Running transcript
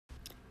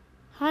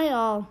Hi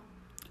all,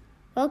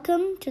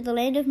 welcome to the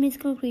Land of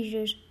Mythical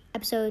Creatures,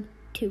 Episode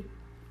 2.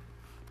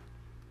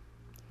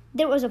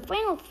 There was a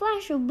final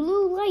flash of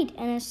blue light,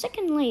 and a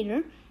second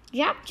later,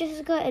 Jack,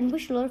 Jessica, and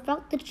Whistler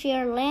felt the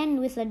chair land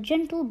with a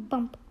gentle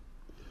bump.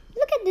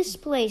 "Look at this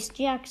place,"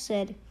 Jack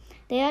said.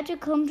 They had to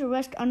come to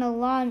rest on a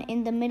lawn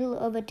in the middle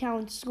of a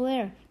town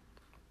square.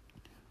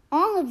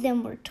 All of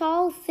them were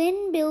tall,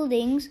 thin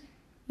buildings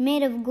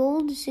made of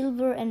gold,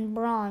 silver, and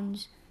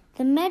bronze.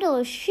 The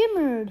metal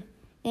shimmered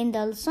in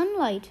the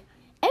sunlight.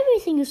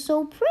 "Everything is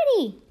so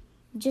pretty,"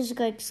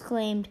 Jessica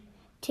exclaimed,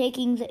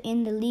 taking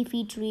in the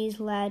leafy trees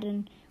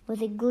laden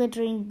with a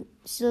glittering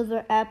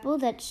silver apple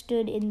that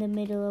stood in the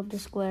middle of the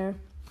square.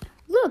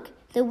 "Look,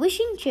 the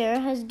wishing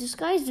chair has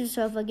disguised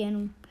itself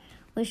again,"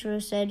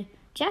 Whistler said.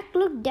 Jack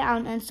looked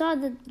down and saw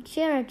that the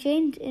chair had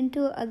changed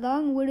into a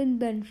long wooden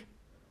bench,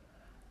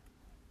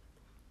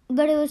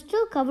 but it was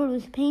still covered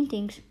with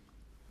paintings.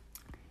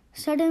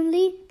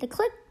 Suddenly,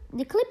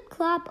 the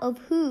clip-clop of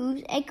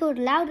hooves echoed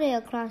loudly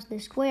across the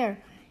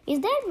square. "Is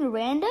that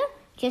Miranda?"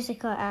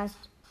 Jessica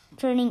asked,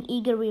 turning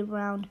eagerly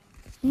round.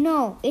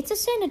 "No, it's a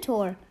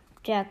senator,"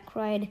 Jack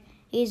cried,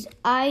 his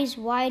eyes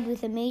wide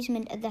with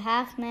amazement at the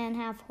half-man,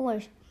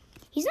 half-horse.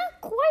 "He's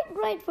not quite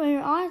right for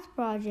an art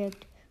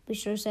project,"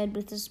 Whistler said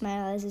with a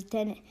smile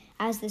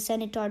as the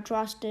senator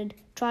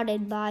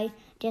trotted by.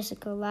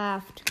 Jessica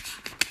laughed.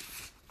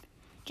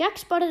 Jack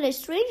spotted a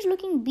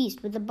strange-looking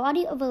beast with the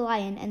body of a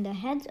lion and the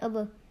heads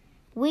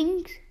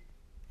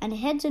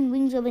and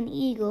wings of an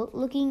eagle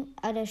looking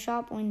at a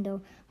shop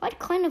window. "What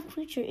kind of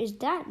creature is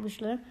that,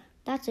 Whistler?"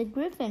 "That's a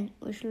griffin,"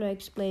 Whistler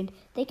explained.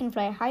 "They can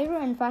fly higher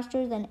and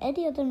faster than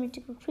any other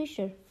mythical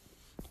creature.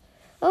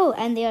 Oh,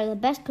 and they are the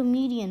best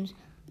comedians."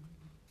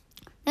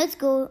 "Let's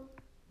go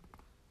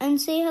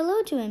and say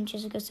hello to him,"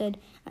 Jessica said.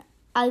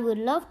 "I would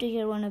love to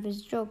hear one of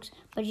his jokes,"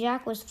 but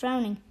Jack was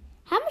frowning.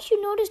 "Haven't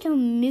you noticed how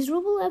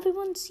miserable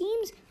everyone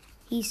seems?"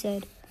 he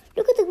said.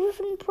 "Look at the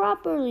griffin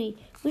properly."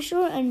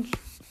 Whistler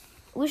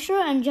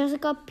and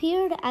Jessica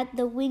peered at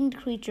the winged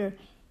creature.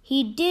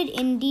 He did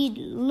indeed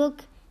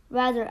look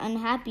rather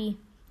unhappy.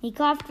 He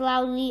coughed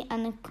loudly,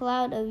 and a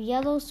cloud of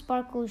yellow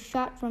sparkles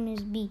shot from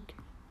his beak.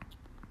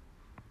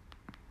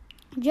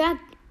 Jack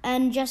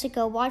and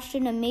Jessica watched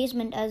in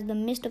amazement as the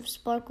mist of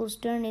sparkles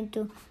turned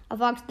into a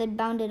fox that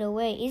bounded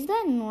away. "Is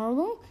that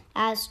normal?"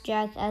 asked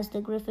Jack as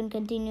the griffin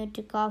continued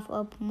to cough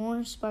up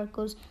more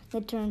sparkles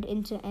that turned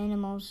into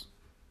animals.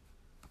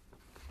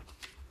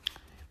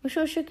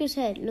 Whistler shook his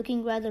head,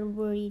 looking rather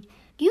worried.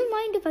 "Do you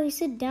mind if I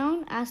sit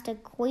down?" asked a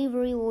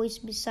quavery voice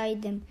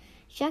beside them.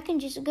 Jack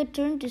and Jessica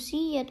turned to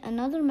see yet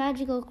another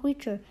magical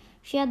creature.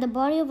 She had the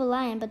body of a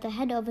lion but the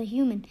head of a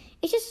human.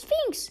 "It's a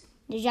sphinx,"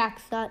 Jack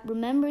thought,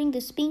 remembering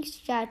the sphinx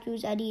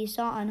statues that he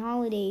saw on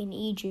holiday in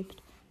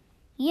Egypt.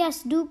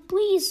 "Yes, do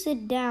please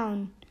sit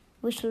down,"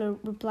 Whistler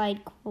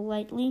replied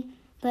politely.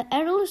 The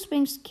elder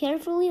sphinx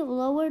carefully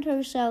lowered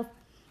herself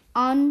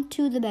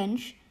onto the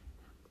bench.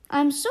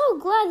 "I'm so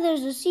glad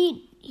there's a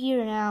seat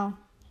here now,"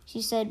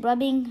 she said,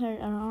 rubbing her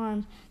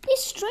arms.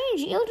 "This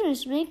strange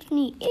illness makes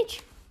me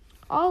itch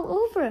all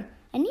over.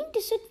 I need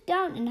to sit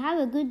down and have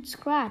a good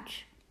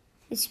scratch."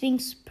 The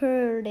sphinx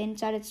purred in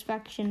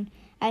satisfaction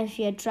as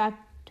she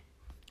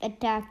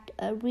attacked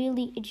a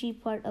really itchy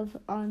part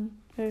on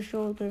her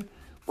shoulder.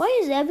 "Why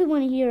is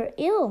everyone here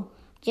ill?"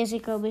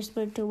 Jessica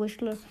whispered to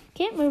Whistler.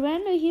 "Can't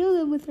Miranda heal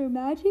them with her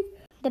magic?"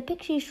 The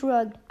pixie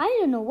shrugged. "I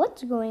don't know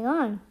what's going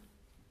on."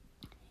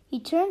 He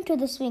turned to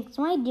the sphinx.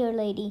 "My dear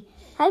lady,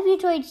 have you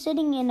tried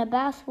sitting in a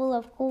bath full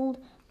of cold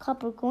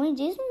copper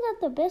coins? Isn't that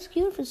the best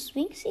cure for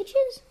sphinx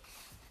itches?"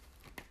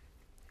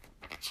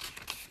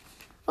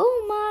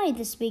 "Oh my,"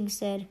 the sphinx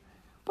said.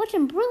 "What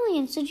a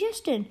brilliant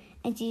suggestion!"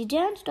 And she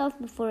danced off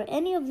before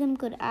any of them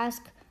could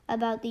ask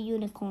about the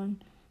unicorn.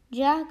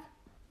 Jack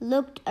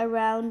looked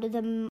around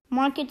the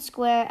market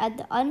square at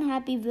the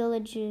unhappy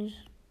villagers.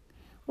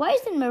 "Why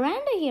isn't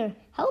Miranda here,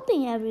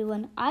 helping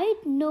everyone?" "I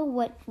know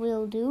what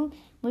we'll do,"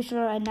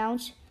 Whistler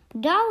announced.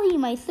 "Dolly,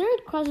 my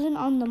third cousin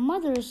on the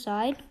mother's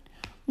side,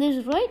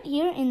 lives right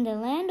here in the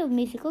Land of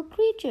Mythical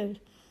Creatures.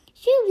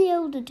 She'll be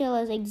able to tell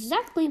us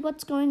exactly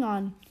what's going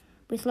on.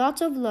 With lots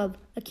of love,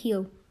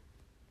 Akhil."